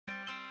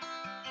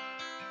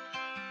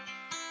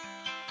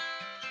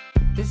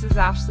This is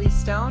Ashley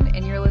Stone,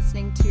 and you're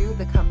listening to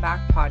the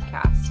Comeback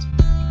Podcast.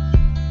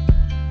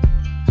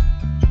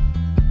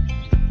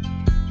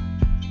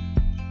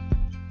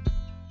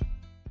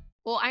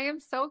 Well, I am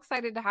so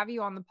excited to have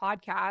you on the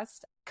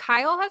podcast.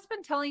 Kyle has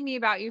been telling me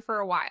about you for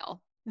a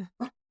while.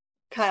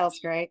 Kyle's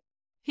great.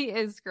 He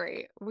is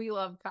great. We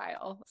love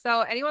Kyle.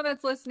 So, anyone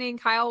that's listening,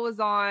 Kyle was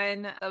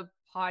on a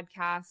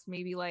podcast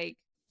maybe like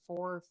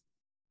 4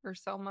 or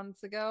so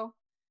months ago.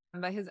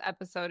 But his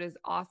episode is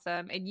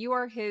awesome. And you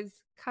are his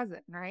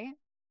cousin, right?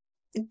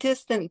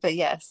 Distant, but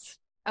yes.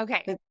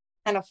 Okay. It's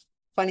kind of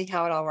funny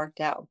how it all worked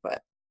out,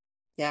 but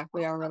yeah,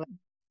 we are really.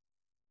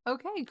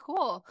 Awesome. Okay,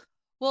 cool.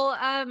 Well,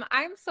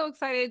 I'm so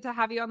excited to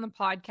have you on the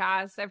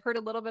podcast. I've heard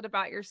a little bit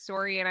about your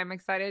story and I'm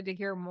excited to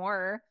hear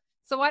more.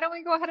 So why don't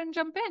we go ahead and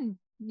jump in?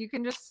 You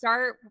can just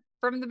start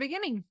from the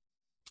beginning.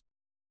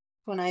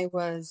 When I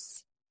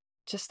was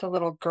just a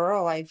little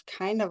girl, I've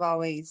kind of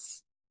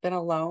always been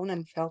alone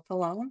and felt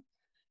alone,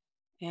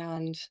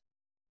 and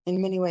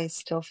in many ways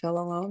still feel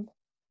alone.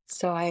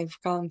 So I've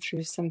gone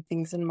through some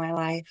things in my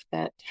life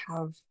that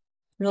have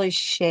really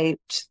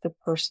shaped the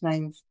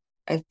person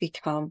I've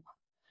become.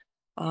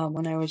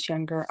 When I was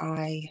younger,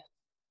 I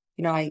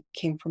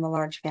came from a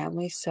large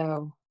family,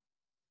 so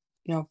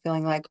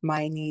feeling like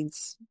my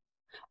needs,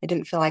 I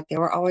didn't feel like they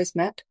were always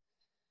met.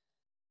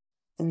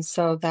 And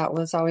so that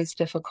was always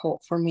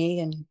difficult for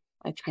me. And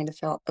I kind of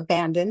felt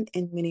abandoned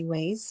in many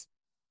ways,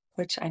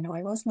 which I know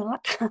I was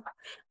not.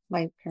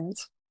 My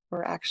parents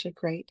were actually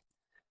great.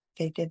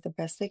 They did the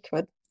best they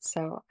could.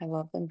 So I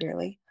love them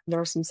dearly. There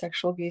was some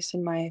sexual abuse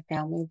in my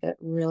family that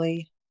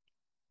really,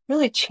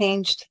 really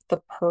changed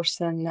the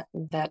person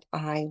that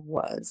I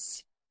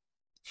was.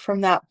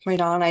 From that point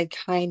on, I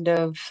kind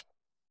of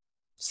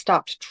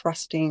stopped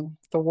trusting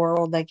the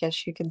world, I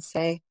guess you can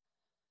say.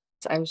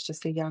 I was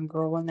just a young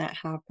girl when that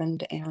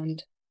happened,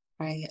 and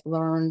I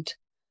learned,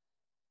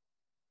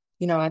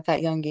 at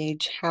that young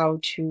age, how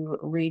to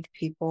read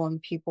people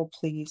and people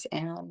please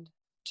and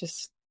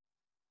just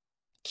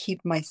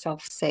keep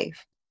myself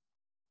safe.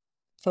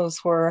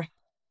 Those were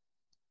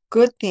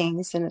good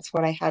things, and it's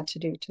what I had to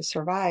do to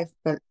survive,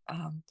 but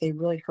they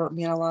really hurt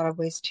me in a lot of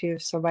ways too.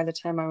 So by the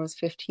time I was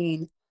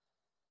 15,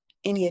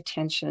 any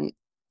attention,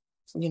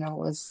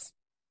 was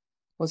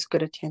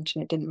good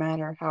attention. It didn't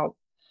matter how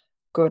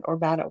good or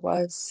bad it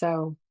was.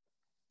 So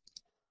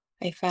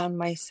I found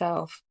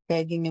myself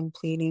begging and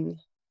pleading,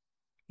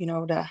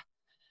 to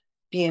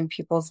be in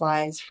people's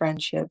lives,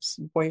 friendships,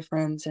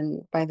 boyfriends.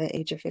 And by the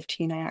age of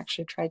 15, I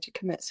actually tried to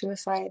commit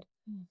suicide,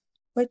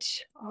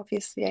 which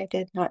obviously I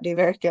did not do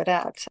very good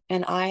at.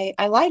 And I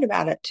lied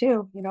about it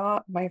too.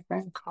 My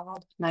friend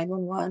called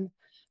 911,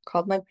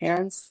 called my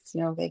parents.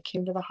 They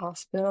came to the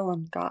hospital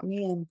and got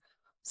me. And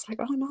it's like,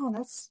 oh no,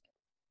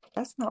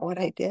 that's not what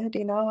I did.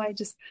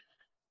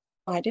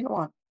 I didn't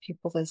want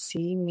people to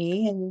see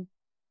me and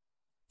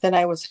that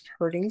I was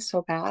hurting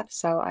so bad.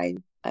 So I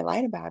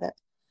lied about it.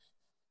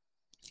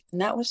 And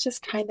that was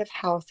just kind of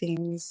how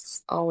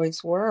things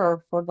always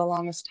were for the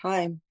longest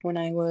time. When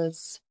I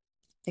was,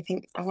 I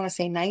think, I want to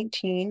say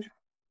 19,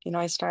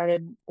 I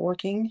started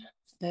working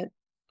at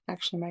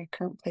actually my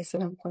current place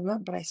of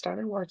employment, but I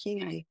started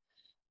working. I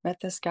met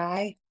this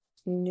guy,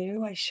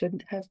 knew I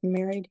shouldn't have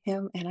married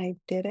him, and I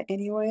did it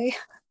anyway.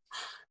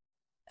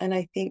 And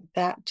I think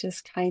that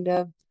just kind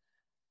of,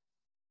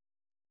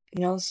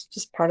 it's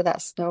just part of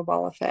that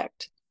snowball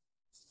effect.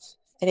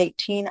 At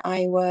 18,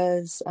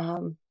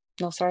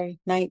 no, sorry,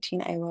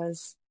 19, I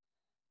was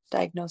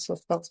diagnosed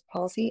with Bell's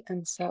palsy.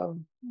 And so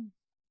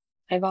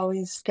I've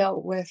always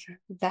dealt with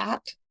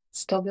that,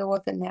 still deal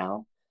with it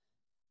now.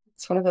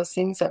 It's one of those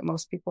things that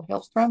most people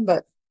heal from,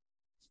 but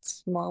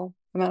small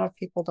amount of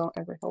people don't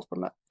ever heal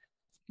from it.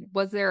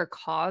 Was there a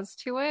cause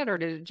to it or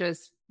did it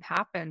just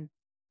happen?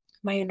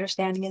 My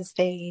understanding is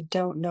they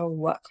don't know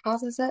what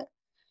causes it.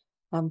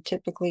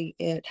 Typically,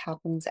 it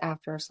happens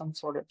after some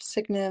sort of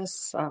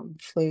sickness,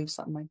 flu,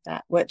 something like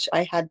that, which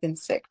I had been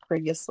sick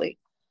previously.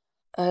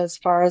 As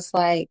far as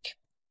like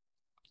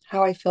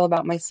how I feel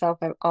about myself,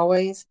 I've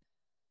always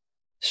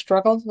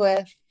struggled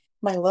with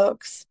my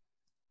looks.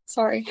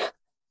 Sorry.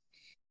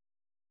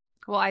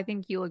 Well, I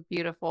think you look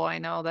beautiful. I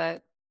know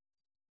that,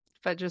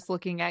 but just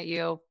looking at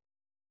you,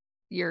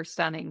 you're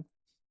stunning.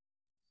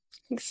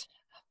 Thanks.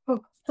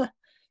 Oh,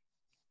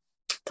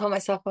 told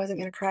myself I wasn't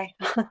going to cry.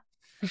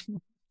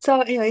 So,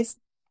 anyways,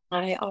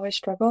 I always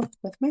struggle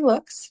with my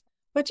looks,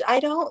 which I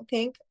don't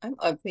think I'm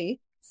ugly.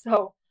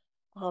 So,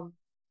 um,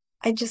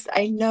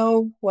 I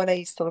know what I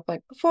used to look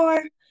like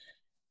before,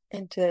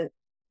 and to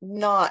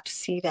not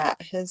see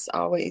that has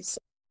always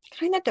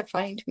kind of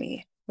defined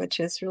me, which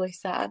is really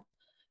sad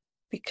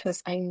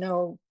because I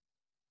know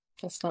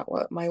that's not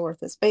what my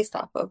worth is based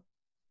off of.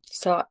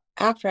 So,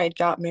 after I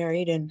got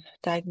married and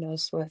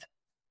diagnosed with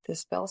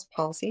this Bell's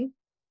palsy,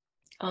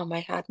 I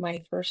had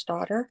my first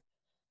daughter,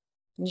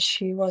 and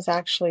she was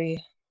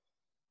actually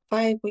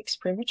 5 weeks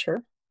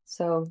premature.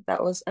 So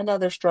that was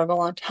another struggle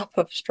on top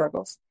of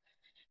struggles.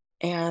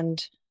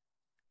 And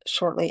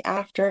shortly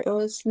after, it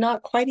was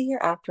not quite a year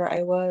after,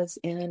 I was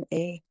in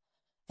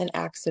an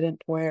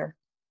accident where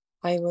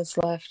I was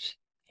left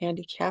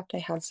handicapped. I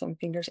had some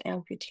fingers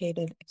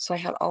amputated. So I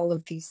had all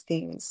of these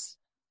things.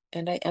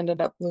 And I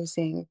ended up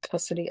losing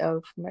custody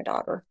of my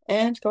daughter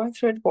and going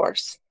through a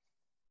divorce.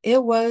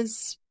 It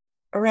was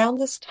around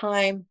this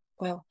time,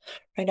 well,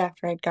 right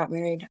after I'd got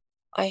married,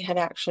 I had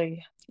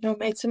actually,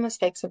 made some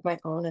mistakes of my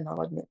own, and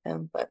I'll admit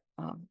them. But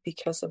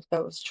because of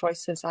those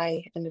choices,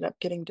 I ended up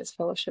getting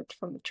disfellowshipped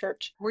from the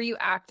church. Were you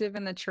active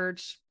in the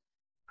church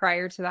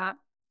prior to that?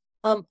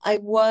 I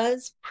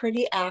was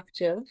pretty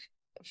active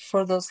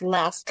for those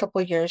last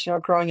couple of years.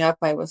 Growing up,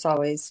 I was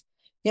always,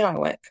 I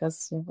went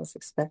because it was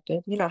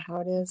expected. You know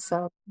how it is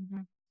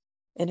Mhm.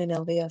 in an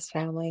LDS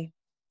family.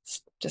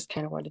 It's just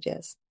kind of what it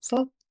is.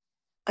 So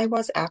I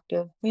was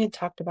active. We had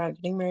talked about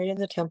getting married in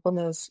the temple and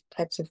those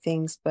types of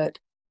things, but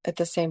at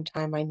the same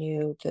time, I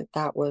knew that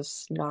that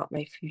was not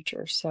my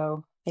future.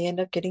 So I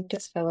ended up getting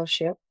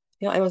disfellowship.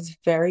 I was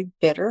very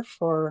bitter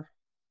for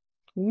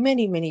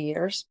many, many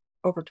years,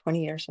 over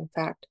 20 years, in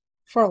fact,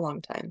 for a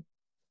long time.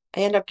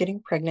 I ended up getting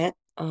pregnant.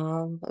 It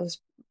was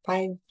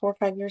 4 or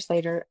 5 years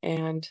later,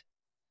 and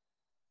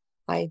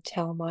I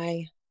tell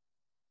my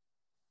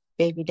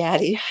baby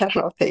daddy, I don't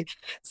know if they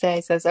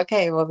say, says,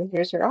 okay, well, then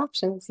here's your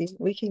options.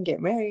 We can get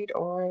married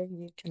or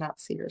you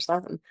cannot see your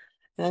son.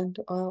 And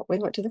we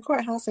went to the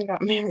courthouse and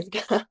got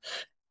married.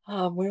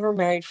 We were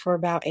married for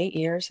about 8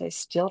 years. I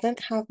still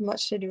didn't have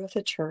much to do with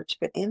the church,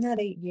 but in that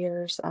 8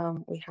 years,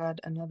 we had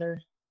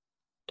another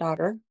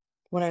daughter.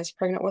 When I was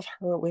pregnant with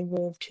her, we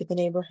moved to the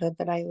neighborhood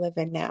that I live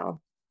in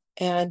now.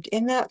 And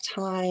in that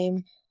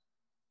time,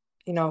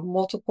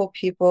 multiple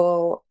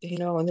people,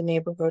 in the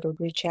neighborhood would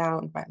reach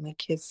out, invite my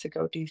kids to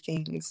go do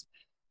things,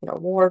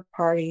 ward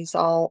parties,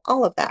 all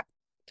of that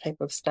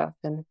type of stuff.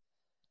 And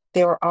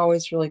they were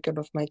always really good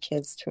with my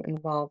kids to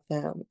involve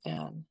them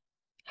and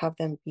have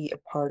them be a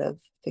part of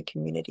the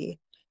community.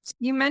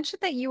 You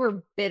mentioned that you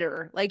were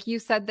bitter. Like you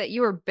said that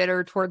you were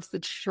bitter towards the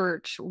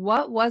church.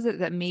 What was it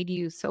that made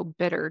you so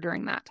bitter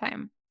during that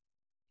time?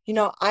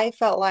 I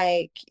felt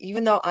like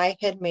even though I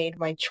had made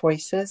my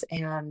choices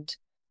and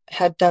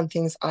had done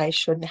things I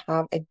shouldn't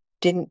have, I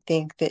didn't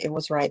think that it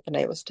was right that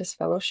I was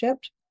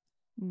disfellowshipped.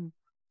 Mm.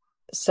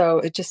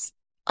 So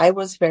I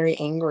was very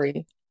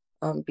angry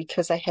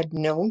because I had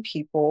known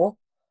people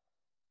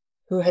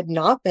who had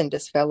not been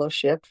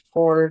disfellowshipped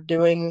for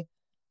doing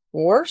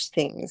worse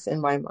things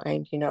in my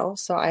mind.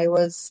 So I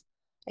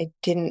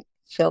didn't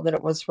feel that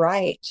it was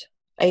right.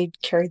 I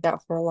carried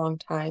that for a long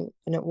time,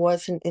 and it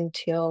wasn't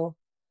until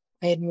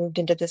I had moved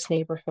into this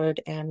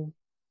neighborhood and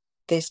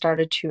they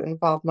started to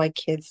involve my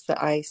kids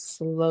that I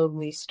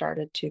slowly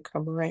started to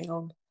come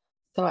around.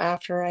 So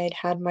after I had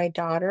had my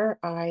daughter,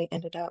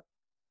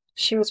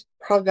 she was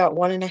probably about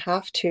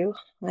 1.5, 2.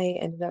 I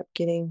ended up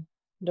getting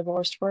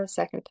divorced for a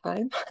second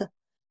time.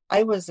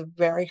 I was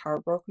very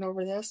heartbroken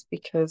over this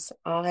because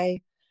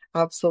I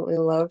absolutely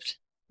loved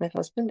my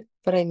husband,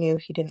 but I knew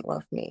he didn't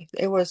love me.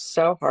 It was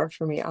so hard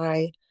for me.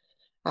 I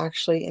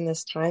actually, in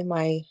this time,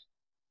 I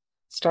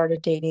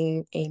started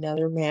dating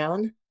another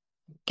man,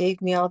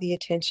 gave me all the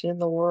attention in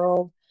the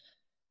world,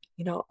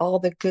 all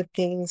the good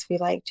things we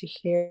like to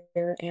hear,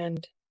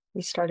 and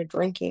we started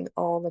drinking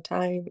all the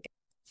time.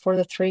 For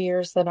the 3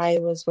 years that I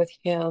was with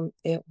him,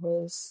 it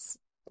was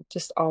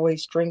just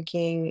always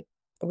drinking.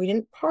 We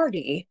didn't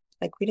party,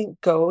 like we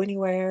didn't go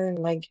anywhere and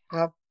like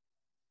have,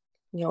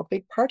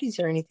 big parties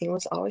or anything. It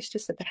was always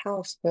just at the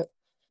house, but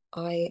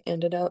I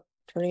ended up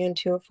turning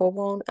into a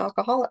full-blown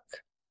alcoholic.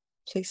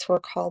 Police were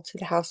called to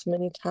the house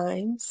many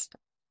times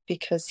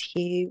because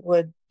he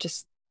would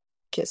just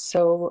get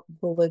so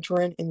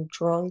belligerent and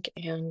drunk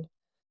and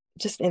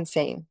just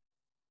insane.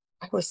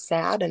 I was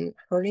sad and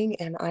hurting,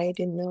 and I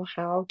didn't know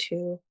how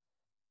to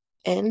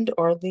end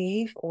or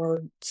leave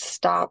or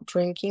stop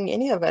drinking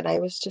any of it. I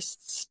was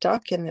just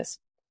stuck in this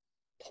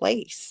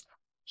place.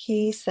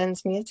 He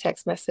sends me a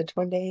text message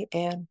one day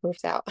and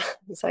moves out.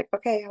 He's like,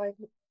 okay,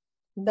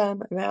 I'm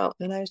done. I'm out.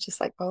 And I was just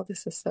like, oh,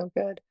 this is so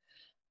good.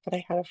 But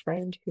I had a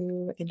friend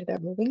who ended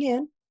up moving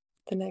in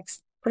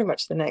pretty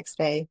much the next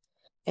day.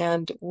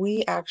 And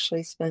we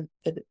actually spent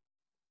the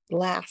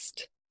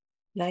last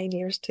 9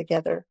 years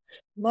together,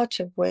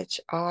 much of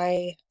which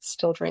I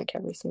still drink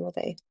every single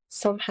day.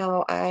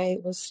 Somehow I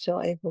was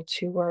still able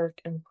to work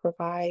and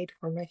provide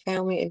for my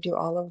family and do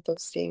all of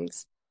those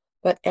things.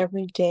 But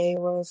every day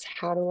was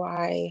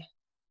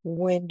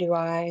when do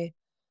I,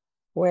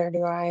 where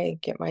do I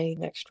get my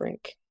next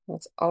drink?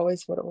 That's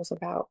always what it was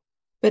about.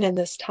 But in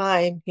this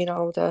time,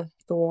 the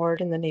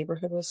ward in the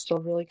neighborhood was still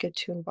really good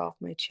to involve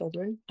my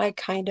children. I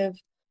kind of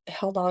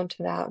held on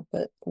to that.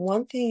 But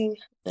one thing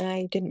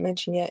I didn't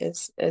mention yet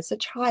is as a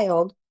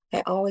child,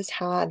 I always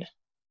had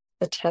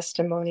a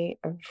testimony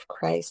of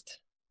Christ.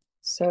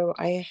 So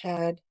I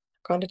had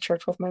gone to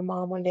church with my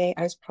mom one day.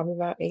 I was probably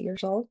about 8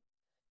 years old,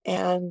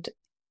 and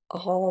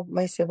all of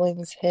my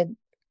siblings had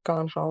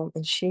gone home,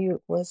 and she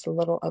was a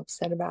little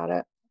upset about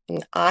it.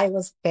 And I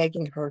was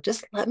begging her,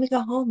 just let me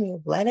go home.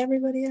 You let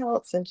everybody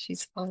else. And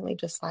she's finally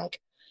just like,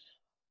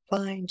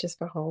 fine, just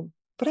go home.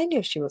 But I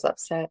knew she was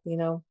upset.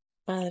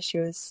 She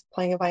was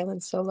playing a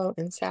violin solo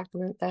in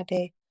Sacrament that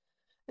day.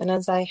 And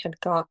as I had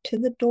got to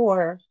the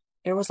door,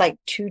 There was like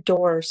two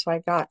doors, so I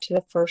got to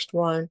the first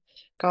one,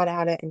 got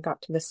at it, and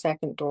got to the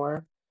second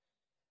door.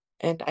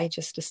 And I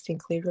just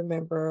distinctly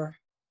remember,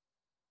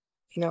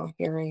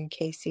 hearing,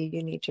 Kayci,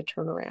 you need to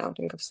turn around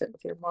and go sit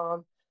with your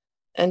mom.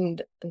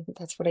 And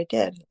that's what I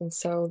did. And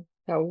so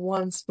that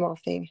one small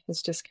thing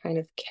has just kind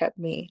of kept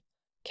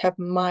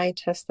my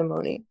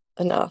testimony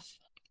enough.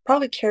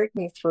 Probably carried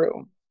me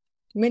through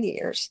many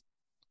years,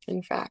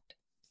 in fact.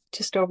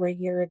 Just over a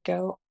year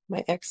ago,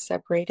 my ex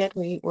separated.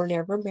 We were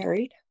never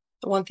married.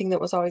 The one thing that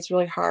was always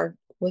really hard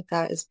with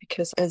that is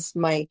because as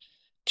my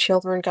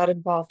children got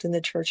involved in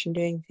the church and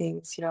doing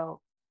things,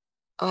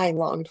 I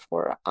longed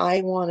for it.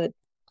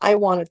 I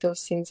wanted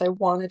those things. I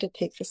wanted to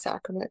take the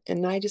sacrament,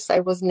 and I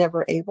was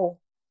never able.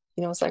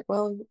 It's like,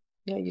 well,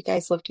 you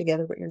guys live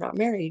together, but you're not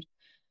married.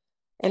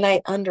 And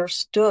I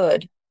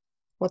understood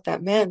what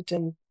that meant,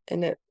 and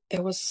it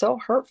was so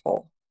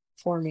hurtful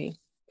for me.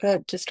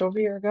 But just over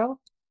a year ago,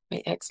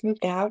 my ex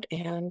moved out,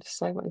 and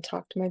so I went and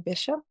talked to my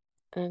bishop,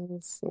 and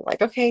it's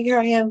like, okay, here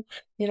I am.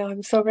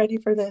 I'm so ready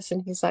for this.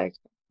 And he's like,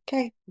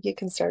 okay, you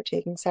can start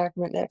taking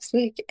sacrament next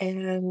week.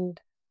 And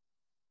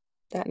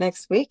that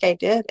next week I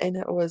did, and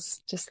it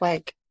was just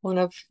like one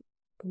of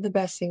the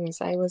best things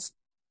I was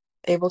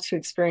able to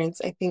experience.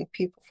 I think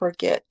people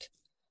forget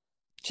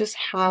just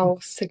how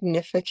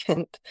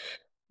significant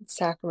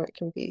sacrament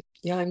can be.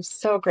 Yeah, I'm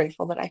so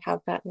grateful that I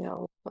have that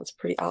now. That's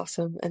pretty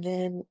awesome. And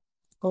then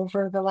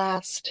over the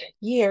last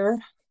year,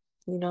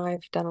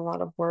 I've done a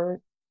lot of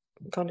work,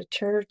 gone to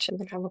church,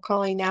 and have a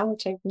calling now,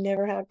 which I've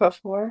never had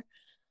before.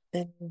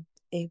 Been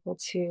able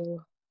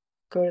to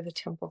go to the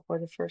temple for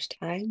the first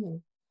time,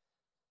 and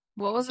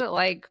What was it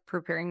like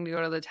preparing to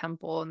go to the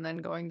temple and then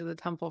going to the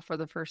temple for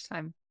the first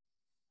time?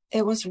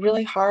 it was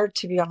really hard,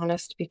 to be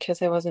honest,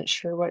 because I wasn't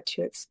sure what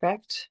to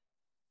expect.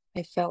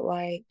 I felt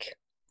like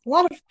a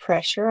lot of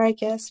pressure, I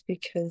guess,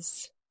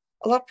 because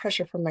a lot of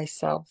pressure for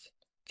myself,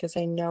 because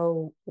I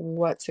know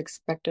what's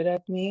expected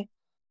of me.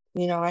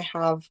 I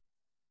have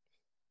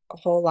a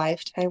whole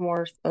lifetime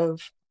worth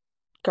of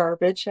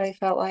garbage, I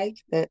felt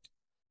like, that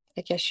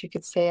I guess you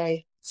could say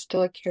I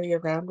still carry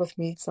around with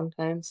me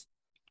sometimes.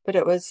 But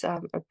it was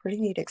a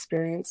pretty neat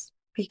experience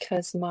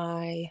because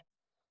my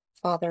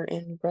father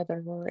and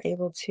brother were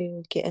able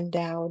to get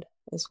endowed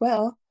as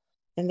well.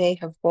 And they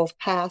have both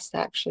passed.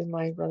 Actually,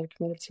 my brother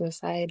committed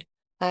suicide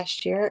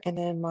last year, and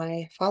then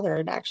my father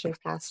had actually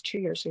passed 2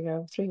 years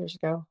ago, 3 years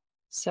ago.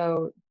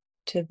 So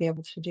to be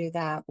able to do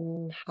that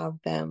and have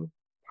them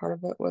part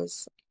of it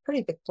was a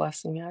pretty big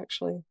blessing,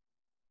 actually.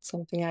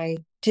 Something I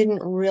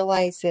didn't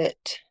realize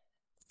it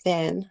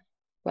then,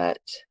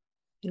 but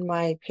in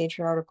my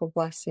patriarchal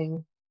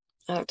blessing,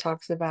 it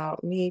talks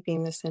about me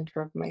being the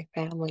center of my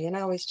family, and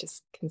I always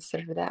just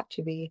consider that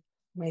to be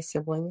my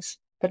siblings.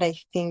 But I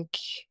think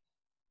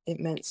it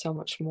meant so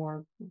much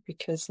more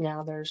because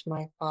now there's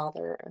my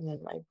father and then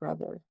my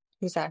brother,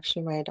 who's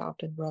actually my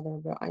adopted brother,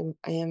 but I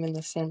am in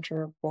the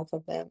center of both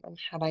of them. And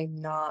had I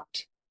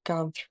not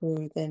gone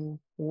through, then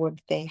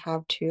would they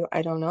have to?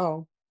 I don't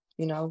know,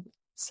 you know.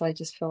 So I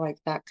just feel like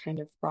that kind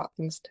of brought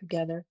things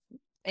together.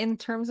 In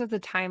terms of the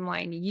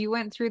timeline, you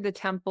went through the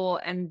temple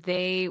and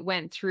they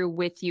went through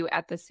with you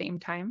at the same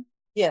time.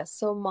 Yes,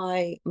 so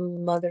my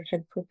mother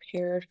had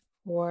prepared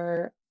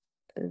for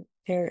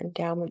their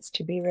endowments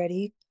to be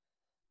ready,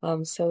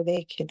 so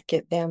they could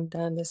get them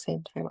done the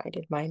same time I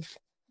did mine.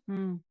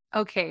 Mm.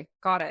 Okay,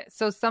 got it.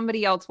 So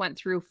somebody else went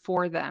through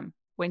for them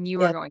when you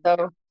were Yes, going through.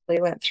 so they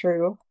went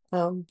through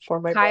for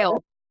my brother,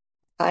 Kyle.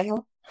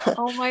 Kyle.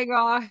 Oh my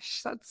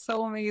gosh, that's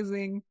so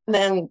amazing. And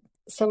then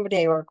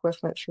somebody I work with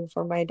went through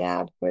for my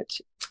dad,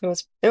 which it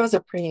was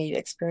a pretty neat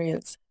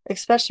experience,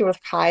 especially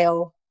with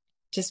Kyle,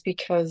 just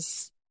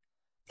because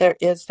there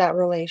is that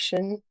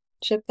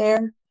relationship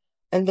there.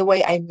 And the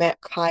way I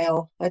met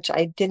Kyle, which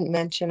I didn't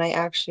mention, I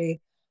actually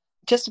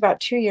just about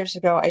 2 years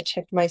ago, I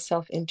checked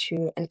myself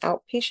into an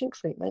outpatient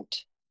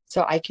treatment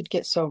so I could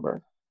get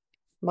sober.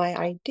 My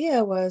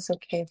idea was,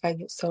 okay, if I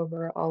get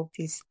sober, all of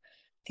these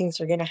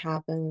things are going to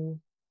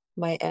happen.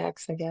 My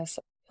ex, I guess,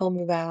 he'll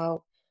move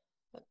out,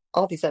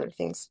 all these other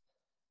things.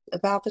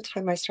 About the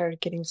time I started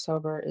getting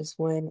sober is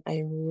when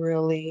I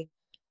really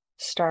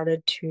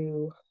started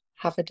to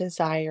have a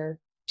desire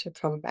to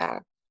come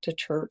back to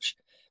church.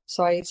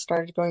 So I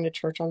started going to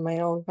church on my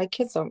own. My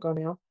kids don't go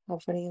now. How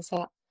funny is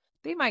that?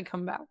 They might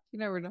come back. You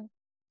never know.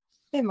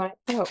 They might.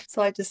 I hope.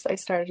 So I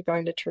started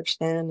going to church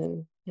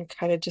then and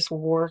kind of just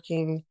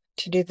working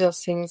to do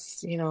those things,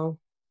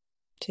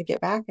 to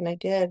get back, and I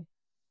did.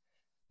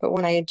 But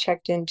when I had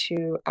checked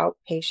into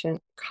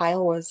outpatient,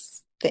 Kyle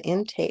was the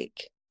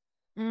intake.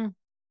 Mm.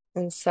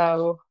 And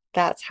so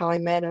that's how I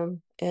met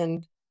him.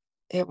 And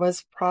it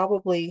was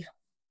probably,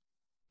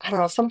 I don't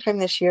know, sometime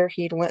this year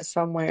he'd went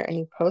somewhere and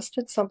he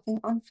posted something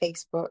on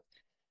Facebook,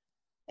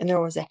 and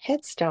there was a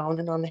headstone,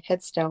 and on the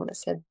headstone it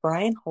said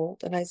Brian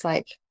Holt. And I was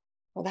like,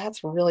 well,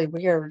 that's really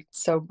weird.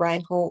 So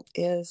Brian Holt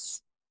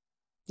is,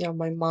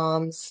 my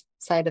mom's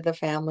side of the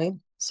family.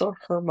 So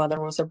her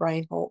mother was a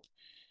Brian Holt.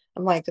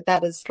 I'm like,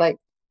 that is like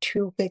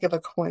too big of a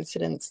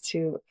coincidence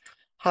to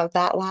have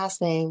that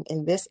last name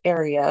in this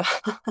area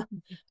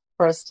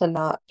for us to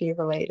not be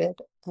related.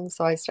 And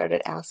so I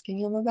started asking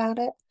him about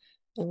it,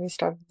 and we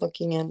started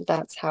looking, and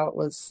that's how it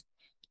was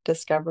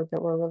discovered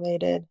that we're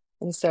related.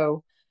 And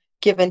so,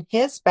 given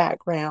his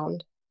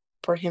background,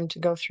 for him to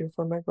go through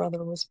for my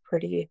brother was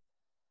pretty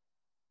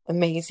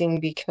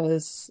amazing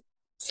because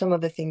some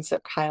of the things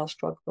that Kyle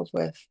struggled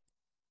with,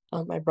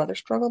 my brother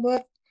struggled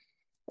with.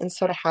 And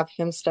so to have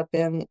him step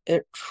in,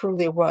 it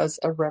truly was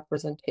a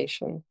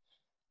representation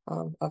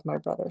of my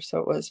brother. So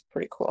it was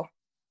pretty cool.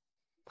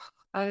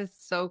 That is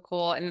so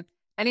cool. And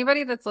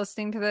anybody that's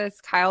listening to this,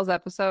 Kyle's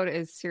episode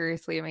is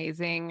seriously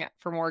amazing.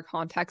 For more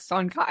context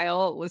on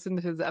Kyle, listen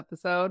to his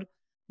episode.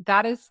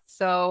 That is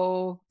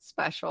so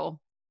special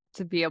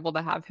to be able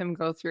to have him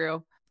go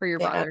through for your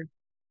Yeah. brother.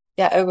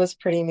 Yeah, it was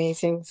pretty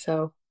amazing.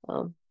 So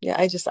yeah,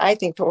 I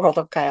think the world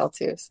of Kyle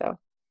too. So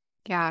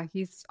Yeah,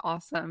 he's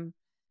awesome.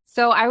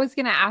 So I was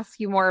going to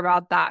ask you more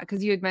about that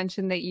because you had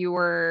mentioned that you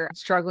were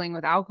struggling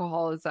with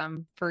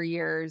alcoholism for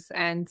years.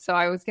 And so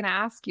I was going to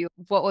ask you,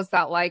 what was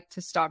that like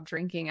to stop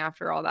drinking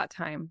after all that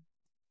time?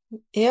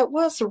 it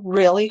was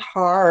really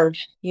hard,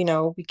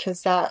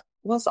 because that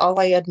was all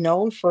I had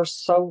known for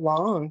so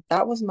long.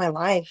 That was my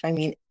life. I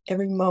mean,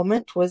 every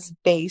moment was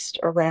based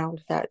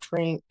around that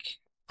drink.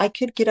 I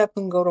could get up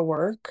and go to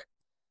work.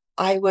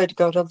 I would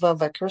go to the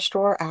liquor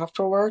store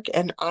after work,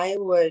 and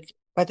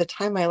by the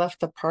time I left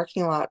the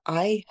parking lot,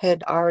 I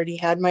had already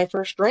had my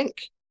first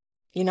drink,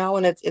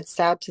 and it's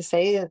sad to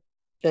say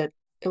that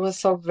it was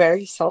so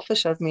very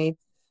selfish of me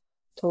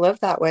to live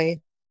that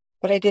way,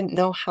 but I didn't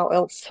know how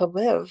else to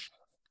live,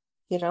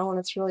 and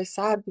it's really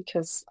sad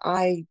because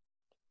I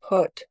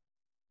put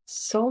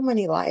so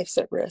many lives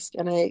at risk,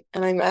 and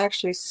I'm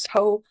actually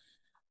so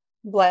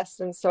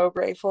blessed and so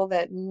grateful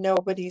that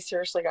nobody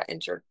seriously got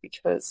injured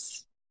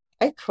because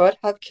I could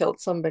have killed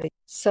somebody.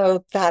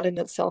 So that in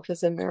itself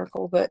is a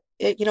miracle. But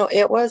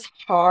it was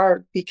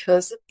hard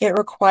because it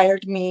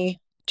required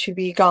me to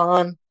be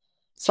gone.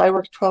 So I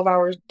worked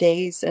 12-hour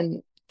days,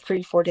 and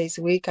 3, 4 days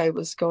a week I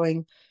was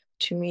going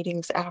to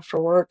meetings after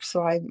work.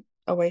 So I'm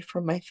away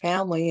from my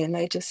family, and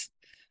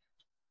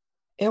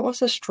it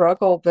was a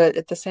struggle, but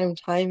at the same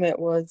time, it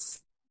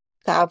was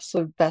the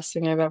absolute best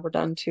thing I've ever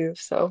done too.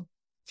 So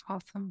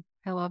Awesome.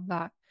 I love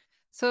that.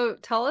 So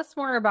tell us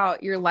more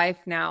about your life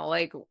now.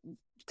 Like,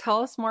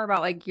 tell us more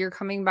about like you're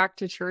coming back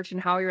to church and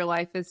how your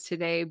life is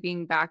today,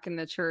 being back in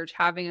the church,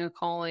 having a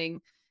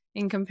calling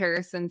in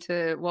comparison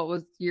to what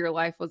was your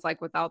life was like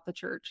without the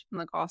church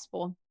and the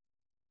gospel.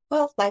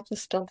 well, life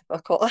is still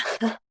difficult.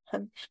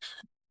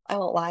 I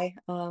won't lie.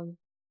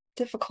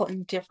 Difficult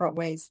in different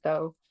ways,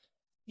 though.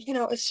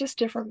 It's just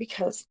different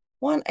because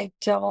one, I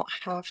don't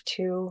have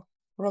to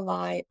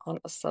rely on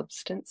a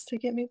substance to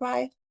get me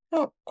by. I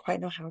don't quite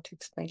know how to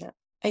explain it.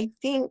 I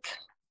think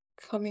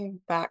coming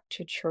back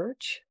to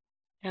church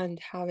and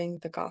having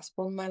the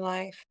gospel in my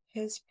life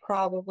has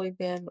probably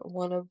been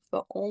one of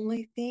the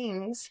only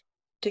things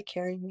to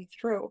carry me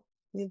through.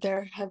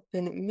 There have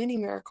been many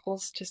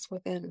miracles just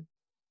within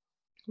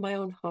my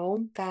own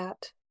home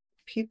that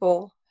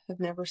people have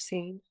never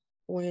seen.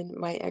 When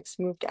my ex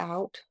moved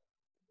out,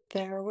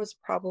 there was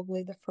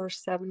probably the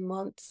first 7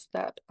 months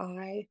that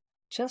I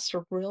just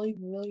really,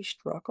 really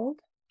struggled.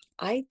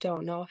 I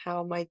don't know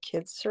how my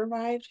kids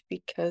survived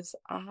because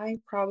I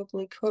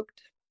probably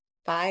cooked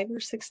 5 or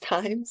 6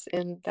 times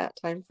in that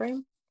time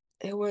frame.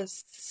 It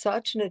was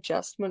such an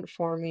adjustment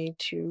for me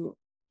to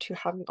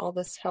having all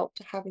this help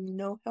to having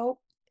no help.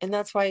 And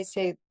that's why I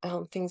say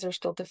things are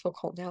still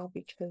difficult now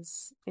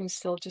because I'm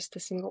still just a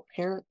single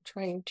parent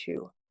trying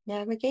to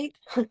navigate.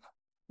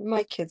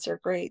 My kids are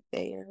great.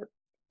 They are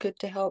good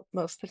to help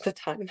most of the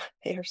time.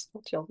 They are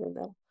still children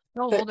though.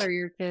 How old But are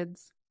your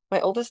kids?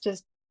 my oldest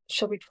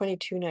she'll be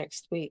 22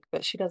 next week,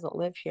 but she doesn't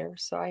live here,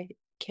 so I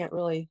can't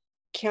really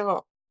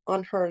count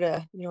on her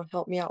to,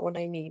 help me out when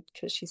I need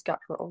because she's got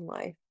her own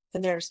life.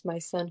 Then there's my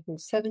son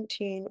who's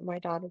 17, my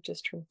daughter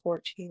just turned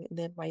 14, and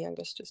then my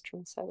youngest just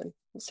turned 7.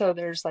 So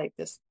there's like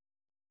this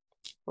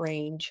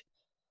range,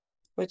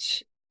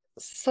 which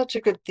is such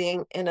a good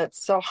thing, and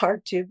it's so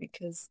hard too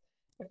because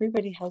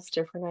everybody has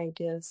different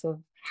ideas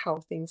of how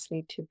things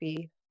need to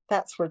be.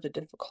 That's where the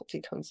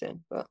difficulty comes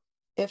in. But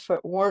if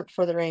it weren't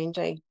for the range,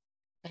 I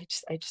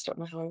just don't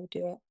know how I would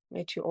do it.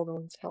 My two older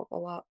ones help a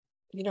lot,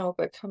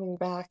 but coming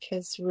back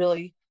has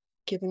really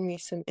given me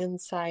some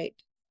insight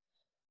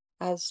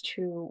as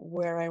to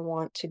where I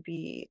want to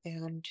be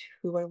and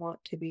who I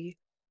want to be.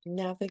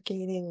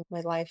 Navigating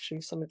my life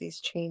through some of these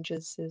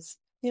changes is,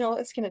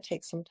 it's going to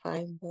take some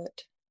time,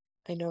 but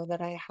I know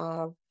that I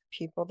have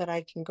people that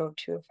I can go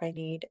to if I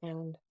need,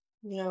 and,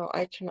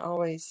 I can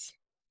always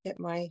hit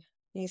my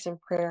knees in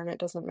prayer, and it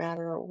doesn't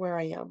matter where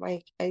I am.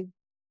 I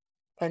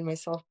find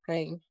myself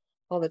praying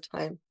all the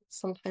time.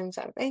 Sometimes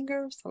out of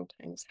anger,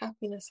 sometimes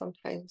happiness,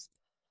 sometimes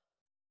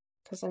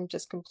because I'm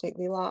just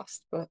completely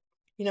lost. But,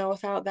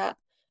 without that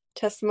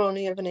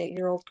testimony of an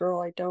 8-year-old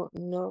girl, I don't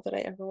know that I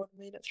ever would have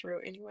made it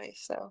through anyway.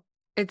 So,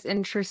 It's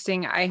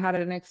interesting. I had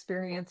an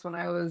experience when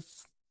I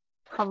was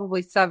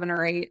probably 7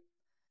 or 8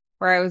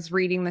 where I was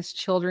reading this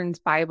children's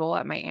Bible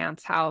at my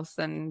aunt's house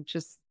and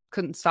just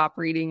couldn't stop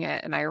reading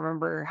it. And I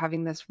remember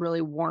having this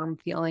really warm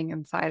feeling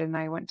inside. And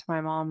I went to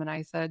my mom and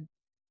I said,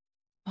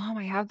 Mom,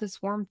 I have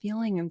this warm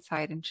feeling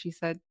inside. And she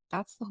said,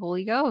 That's the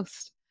Holy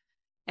Ghost.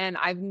 And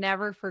I've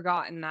never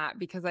forgotten that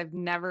because I've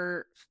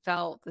never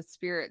felt the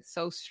spirit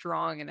so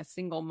strong in a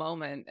single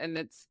moment. And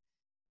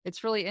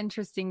it's really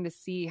interesting to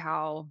see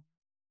how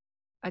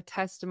a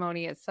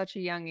testimony at such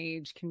a young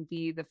age can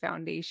be the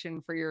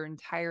foundation for your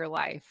entire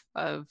life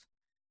of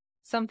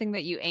something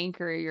that you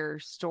anchor your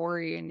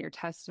story and your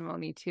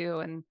testimony to.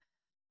 And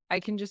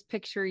I can just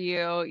picture you,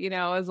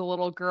 as a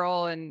little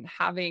girl and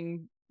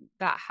having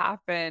that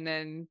happen,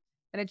 and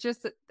it's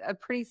just a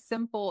pretty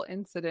simple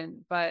incident,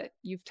 but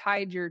you've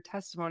tied your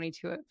testimony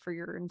to it for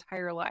your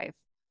entire life.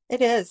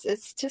 It is.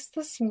 It's just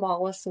the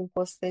smallest,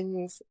 simplest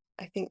things.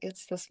 I think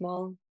it's the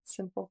small,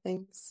 simple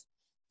things.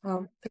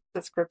 Mhm.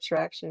 The scripture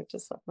actually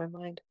just left my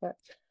mind, but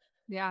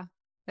Yeah,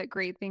 that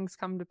great things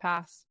come to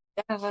pass.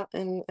 yeah,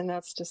 and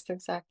that's just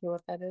exactly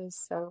what that is.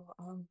 So,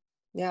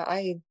 yeah,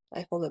 I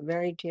hold it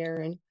very dear,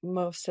 and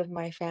most of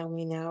my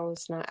family now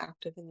is not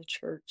active in the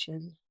church,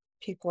 and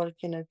people are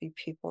gonna be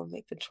people and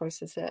make the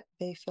choices that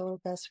they feel are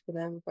best for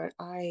them. But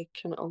I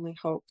can only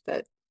hope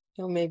that,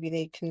 maybe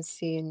they can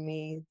see in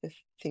me the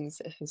things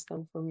it has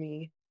done for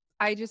me.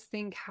 I just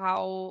think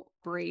how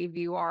brave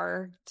you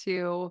are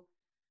to,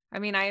 I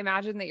mean, I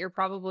imagine that you're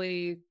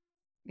probably,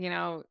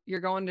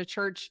 you're going to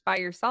church by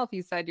yourself.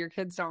 You said your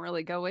kids don't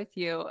really go with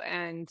you.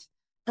 And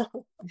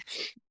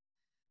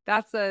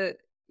that's a,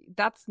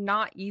 that's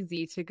not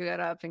easy to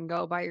get up and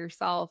go by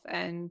yourself.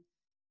 And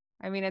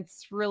I mean,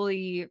 it's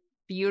really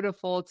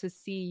beautiful to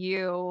see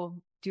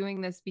you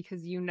doing this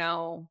because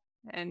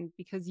and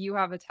because you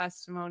have a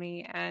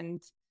testimony,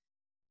 and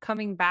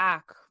coming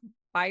back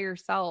by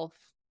yourself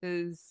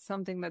is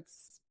something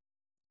that's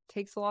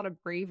takes a lot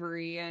of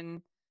bravery.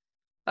 And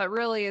but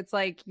really it's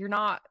like you're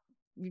not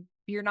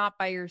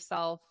by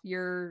yourself.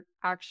 You're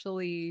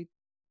actually,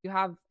 you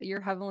have your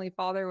heavenly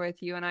Father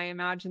with you. And I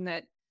imagine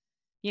that,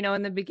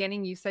 in the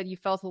beginning you said you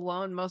felt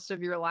alone most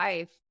of your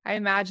life. I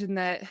imagine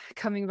that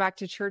coming back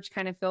to church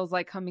kind of feels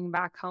like coming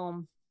back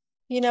home.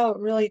 It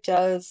really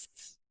does.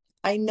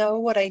 I know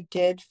what I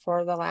did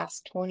for the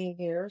last 20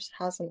 years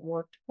hasn't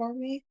worked for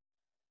me,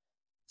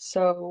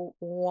 so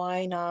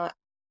why not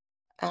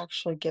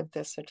actually give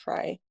this a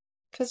try?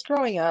 Because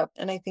growing up,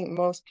 and I think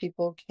most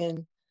people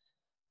can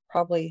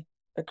probably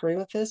agree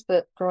with this,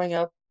 but growing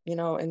up,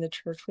 in the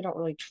church, we don't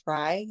really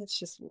try. It's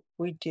just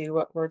we do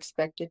what we're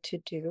expected to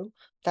do.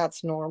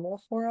 That's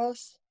normal for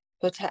us.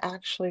 But to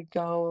actually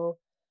go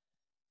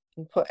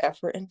and put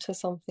effort into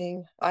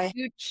something,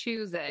 You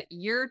choose it.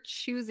 You're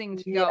choosing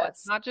to go.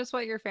 It's yes, not just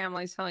what your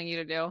family's telling you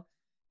to do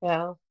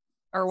yeah.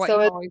 or what So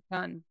you've it always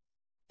done.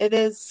 it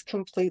is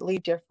completely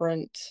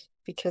different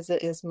because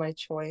it is my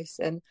choice.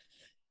 And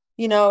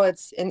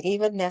and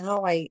even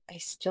now I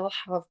still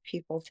have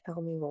people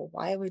tell me, well,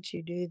 why would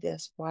you do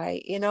this?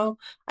 Why,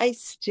 I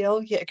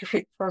still get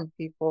grief from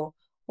people.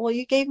 Well,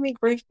 you gave me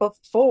grief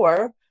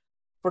before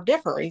for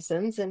different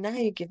reasons, and now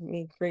you give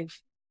me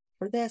grief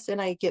for this.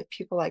 And I get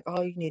people like,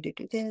 oh, you need to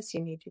do this, you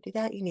need to do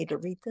that, you need to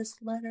read this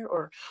letter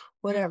or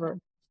whatever.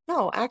 Mhm.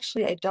 No,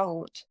 actually I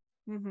don't,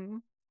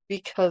 Mhm.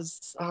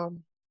 because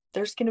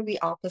there's going to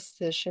be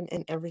opposition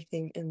in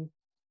everything. And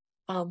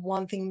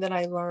one thing that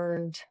I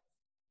learned,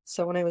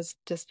 so when I was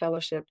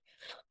disfellowshipped,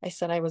 I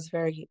said I was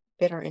very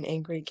bitter and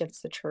angry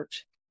against the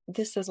church.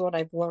 This is what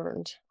I've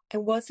learned. I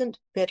wasn't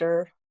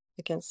bitter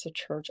against the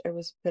church. I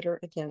was bitter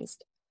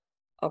against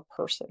a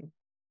person.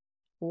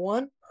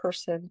 One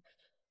person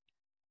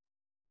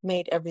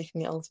made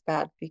everything else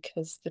bad,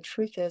 because the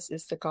truth is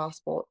the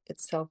gospel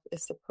itself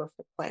is the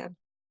perfect plan.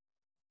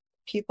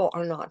 People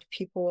are not.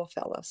 People will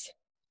fail us.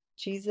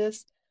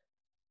 Jesus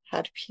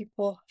had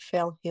people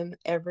fail him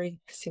every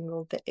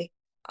single day.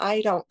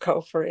 I don't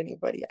go for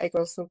anybody. I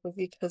go simply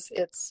because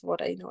it's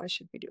what I know I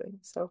should be doing.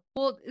 So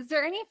Well, is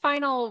there any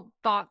final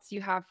thoughts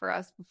you have for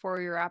us before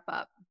we wrap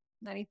up?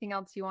 Anything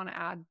else you want to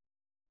add?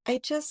 I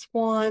just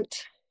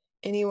want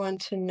anyone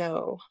to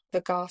know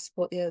the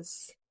gospel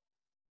is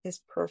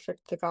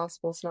perfect. The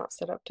gospel is not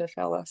set up to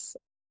fail us,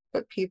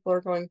 but people are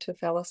going to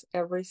fail us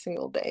every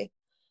single day.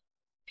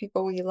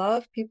 People we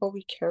love, people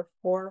we care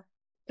for,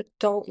 but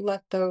don't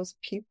let those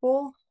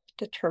people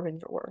determine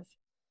your worth.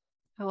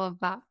 I love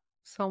that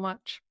so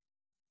much.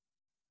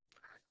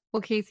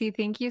 Well, Kayci,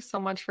 thank you so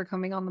much for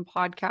coming on the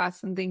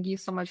podcast, and thank you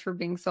so much for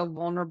being so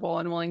vulnerable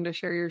and willing to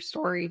share your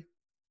story.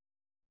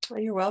 Oh,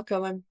 you're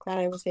welcome. I'm glad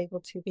I was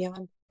able to be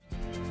on.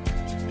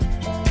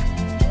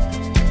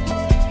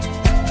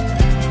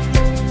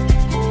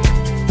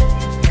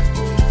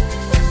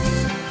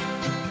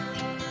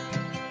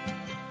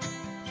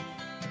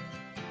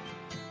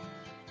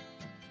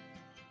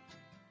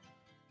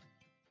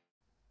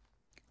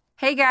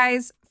 Hey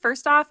guys,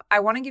 first off,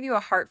 I want to give you a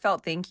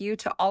heartfelt thank you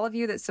to all of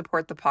you that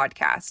support the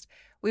podcast.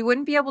 We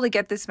wouldn't be able to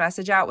get this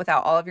message out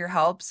without all of your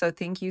help, so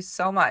thank you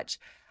so much.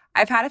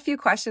 I've had a few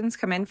questions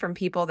come in from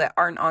people that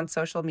aren't on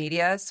social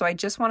media, so I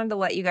just wanted to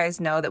let you guys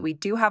know that we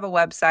do have a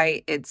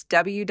website. It's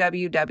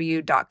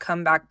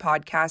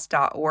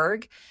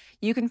www.comebackpodcast.org.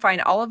 You can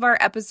find all of our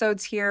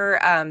episodes here.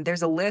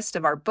 There's a list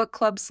of our book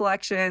club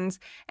selections,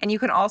 and you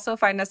can also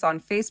find us on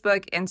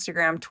Facebook,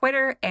 Instagram,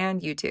 Twitter,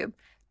 and YouTube.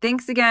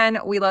 Thanks again.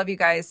 We love you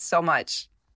guys so much.